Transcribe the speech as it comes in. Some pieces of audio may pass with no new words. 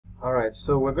Alright,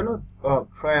 so we're gonna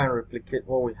try and replicate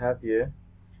what we have here,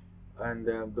 and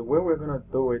the way we're gonna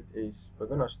do it is we're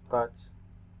gonna start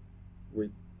with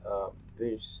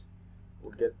this.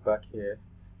 We'll get back here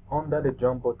under the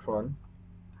Jumbotron.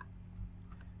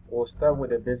 We'll start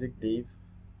with a basic div,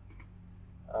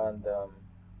 and the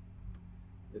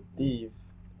div,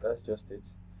 that's just it.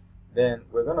 Then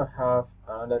we're gonna have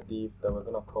another div that we're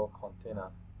gonna call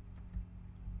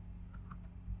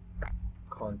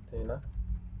container.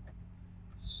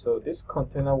 So this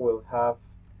container will have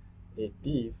a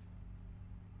div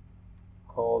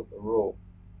called row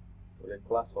with a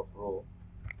class of row,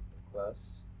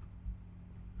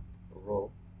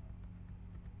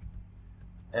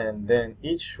 and then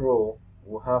each row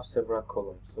will have several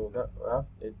columns. So that we have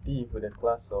a div with a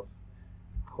class of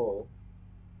col.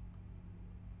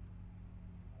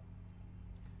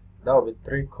 That will be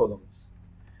 3 columns.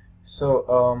 So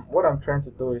what I'm trying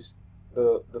to do is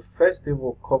the first div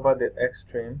will cover the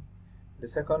extreme. The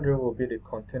second div will be the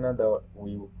container that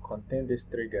will contain these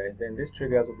 3 guys. Then these 3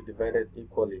 guys will be divided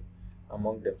equally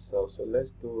among themselves. So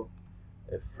let's do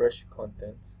a fresh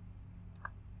content.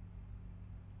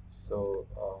 So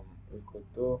we could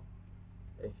do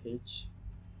a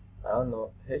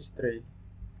h3.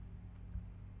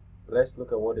 Let's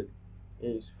look at what it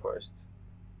is first.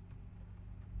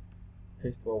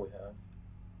 Paste what we have.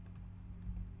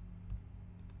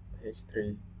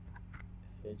 h3.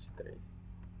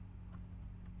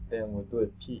 Then we'll do a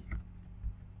p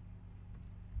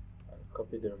and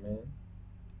copy the remaining.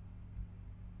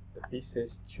 The p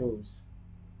says choose.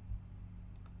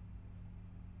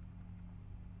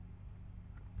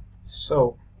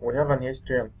 So we have an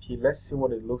h3 and p. Let's see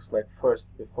what it looks like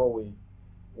first before we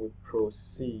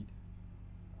proceed.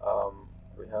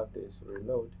 We have this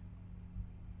reload.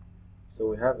 So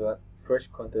we have that fresh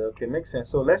content. Okay, makes sense.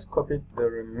 So let's copy the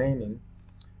remaining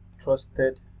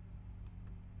trusted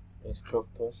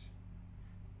instructors,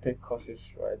 take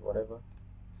courses, right? Whatever.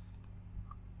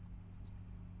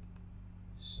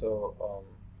 So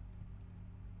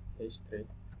h3.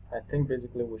 I think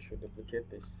basically we should duplicate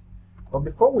this. But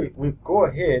before we go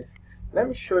ahead, let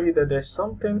me show you that there's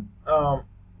something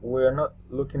we're not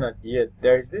looking at yet.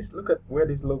 There is this. Look at where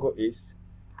this logo is.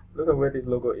 Look at where this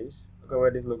logo is. Look at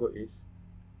where this logo is.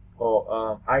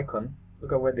 Or icon.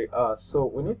 Look at where they are. So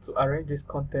we need to arrange this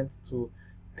content to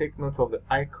take note of the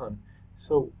icon.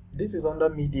 So this is under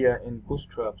media in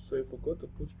Bootstrap. So if we go to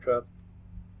Bootstrap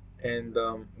and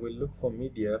we look for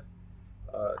media,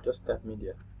 just type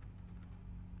media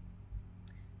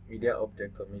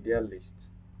object or media list.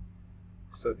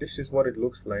 So this is what it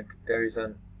looks like. There is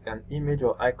an image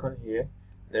or icon here.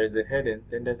 There is a heading,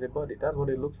 then there's a body. That's what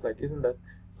it looks like, isn't that?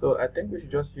 So I think we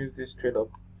should just use this straight up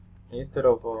instead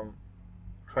of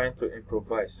trying to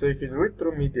improvise. So if you read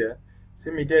through media,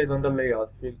 see media is under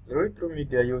layout. If you read through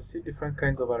media, you'll see different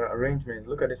kinds of arrangements.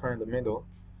 Look at this one in the middle.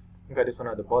 Look at this one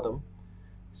at the bottom.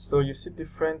 So you see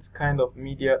different kind of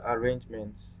media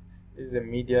arrangements. This is a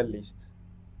media list.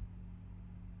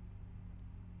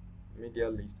 Media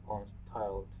list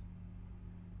unstyled.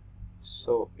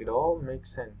 So it all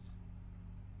makes sense.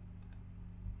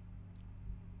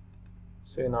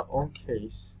 So in our own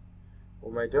case,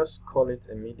 we might just call it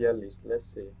a media list. Let's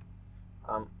say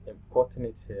I'm importing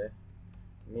it here,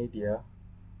 media,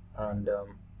 and of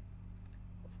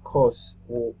course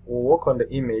we'll work on the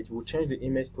image. We'll change the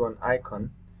image to an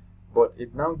icon, but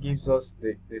it now gives us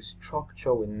the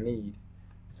structure we need.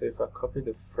 So if I copy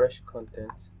the fresh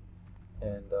content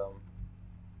and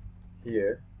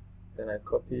here, then I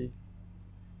copy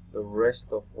the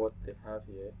rest of what they have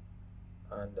here,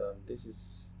 and this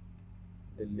is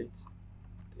delete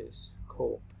this.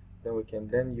 Cool. Then we can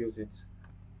then use it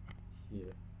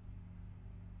here.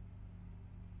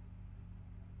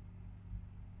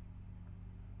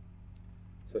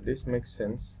 So this makes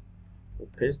sense. We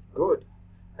paste. Good.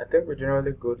 I think we're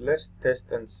generally good. Let's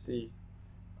test and see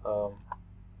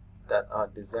that our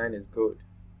design is good.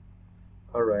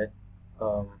 Alright.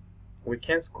 We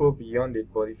can't scroll beyond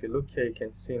it, but if you look here, you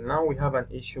can see now we have an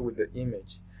issue with the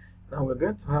image. Now we're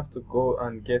going to have to go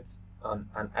and get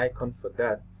an icon for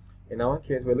that. In our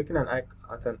case, we're looking at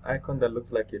an icon that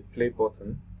looks like a play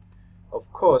button.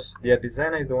 Of course, their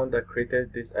designer is the one that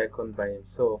created this icon by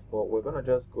himself, but we're going to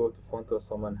just go to Font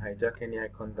Awesome and hijack any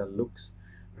icon that looks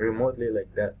remotely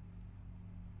like that.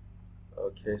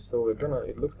 Okay, so we're gonna,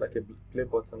 it looks like a play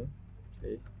button.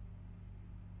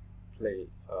 Play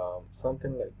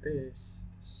something like this,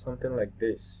 something like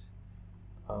this.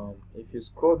 If you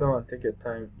scroll down and take your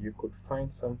time, you could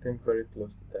find something very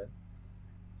close to that.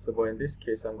 So but in this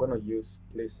case, I'm going to use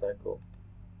play cycle.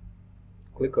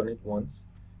 Click on it once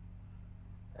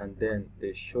and then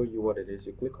they show you what it is.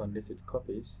 You click on this, it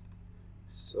copies.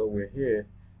 So we're here.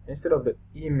 Instead of the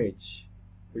image,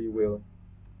 we will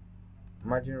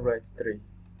margin right 3.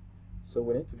 So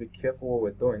we need to be careful what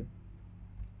we're doing.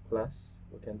 Class,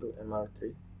 we can do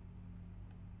mr3,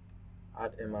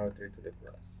 add mr3 to the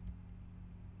class.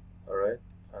 Alright,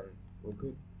 and we're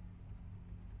good.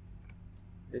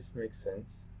 This makes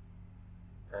sense,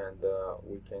 and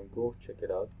we can go check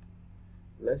it out.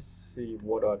 Let's see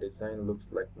what our design looks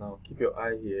like now. Keep your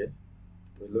eye here,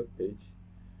 reload page.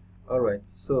 Alright,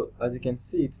 so as you can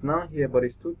see, it's now here, but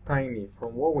it's too tiny.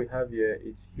 From what we have here,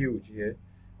 it's huge here,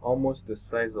 almost the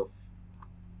size of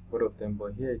both of them,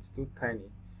 but here it's too tiny.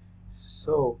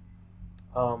 So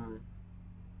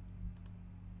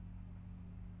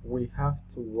we have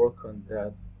to work on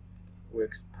that. We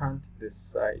expand the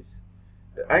size.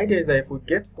 The idea is that if we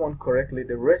get one correctly,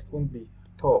 the rest won't be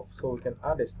tough. So we can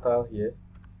add a style here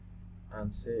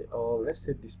and say, oh, let's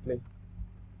say display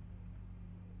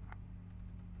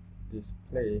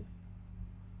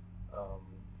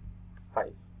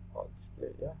 5, or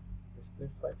display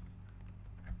 5.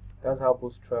 That's how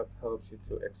Bootstrap helps you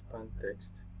to expand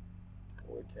text.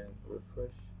 We can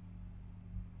refresh.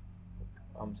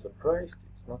 I'm surprised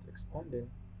it's not expanding.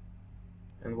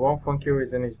 And one funky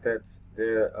reason is that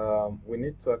we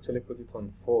need to actually put it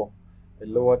on 4, a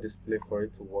lower display, for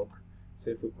it to work.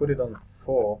 So if we put it on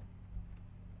 4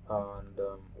 and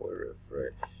we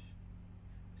refresh,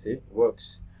 see, it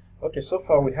works. Okay, so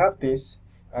far we have this,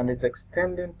 and it's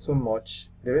extending too much.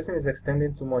 The reason it's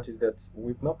extending too much is that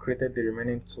we've not created the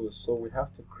remaining 2, so we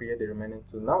have to create the remaining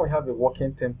 2. Now we have a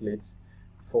working template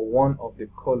for one of the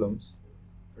columns.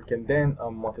 We can then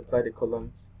multiply the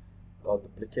columns or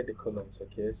duplicate the columns.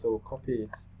 Okay, so we'll copy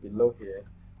it below here,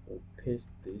 we'll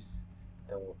paste this,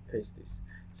 then we'll paste this.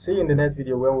 See you in the next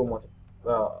video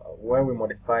when we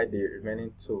modify the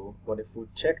remaining 2. But if we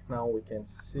check now, we can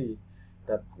see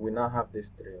that we now have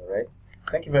these 3. All right,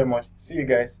 thank you very much. See you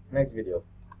guys next video.